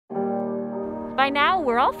By now,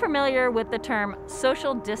 we're all familiar with the term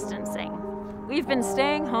social distancing. We've been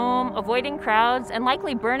staying home, avoiding crowds, and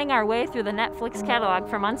likely burning our way through the Netflix catalog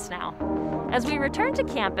for months now. As we return to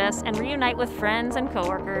campus and reunite with friends and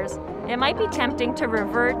coworkers, it might be tempting to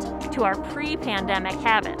revert to our pre-pandemic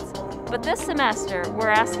habits. But this semester, we're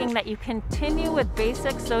asking that you continue with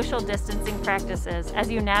basic social distancing practices as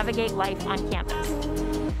you navigate life on campus.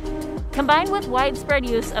 Combined with widespread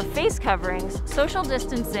use of face coverings, social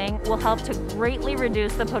distancing will help to greatly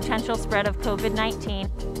reduce the potential spread of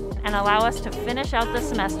COVID-19 and allow us to finish out the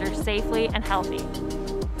semester safely and healthy.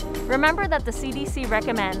 Remember that the CDC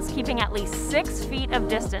recommends keeping at least 6 feet of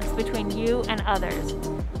distance between you and others.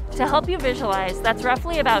 To help you visualize, that's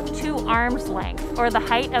roughly about 2 arms length, or the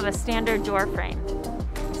height of a standard door frame.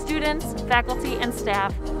 Students, faculty, and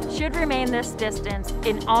staff should remain this distance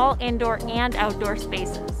in all indoor and outdoor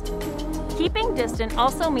spaces. Keeping distant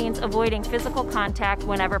also means avoiding physical contact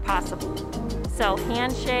whenever possible. So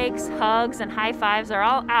handshakes, hugs, and high fives are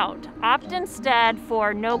all out. Opt instead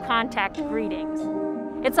for no contact greetings.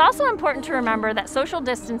 It's also important to remember that social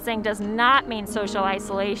distancing does not mean social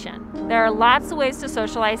isolation. There are lots of ways to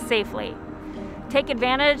socialize safely. Take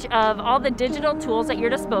advantage of all the digital tools at your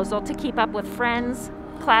disposal to keep up with friends,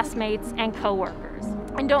 classmates, and coworkers.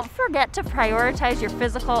 And don't forget to prioritize your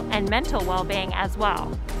physical and mental well-being as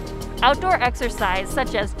well. Outdoor exercise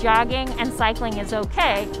such as jogging and cycling is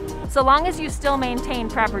okay, so long as you still maintain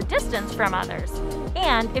proper distance from others.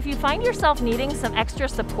 And if you find yourself needing some extra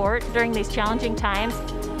support during these challenging times,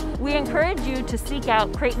 we encourage you to seek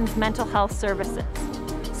out Creighton's mental health services.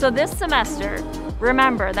 So this semester,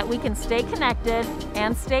 remember that we can stay connected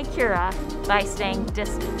and stay cura by staying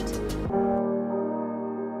distant.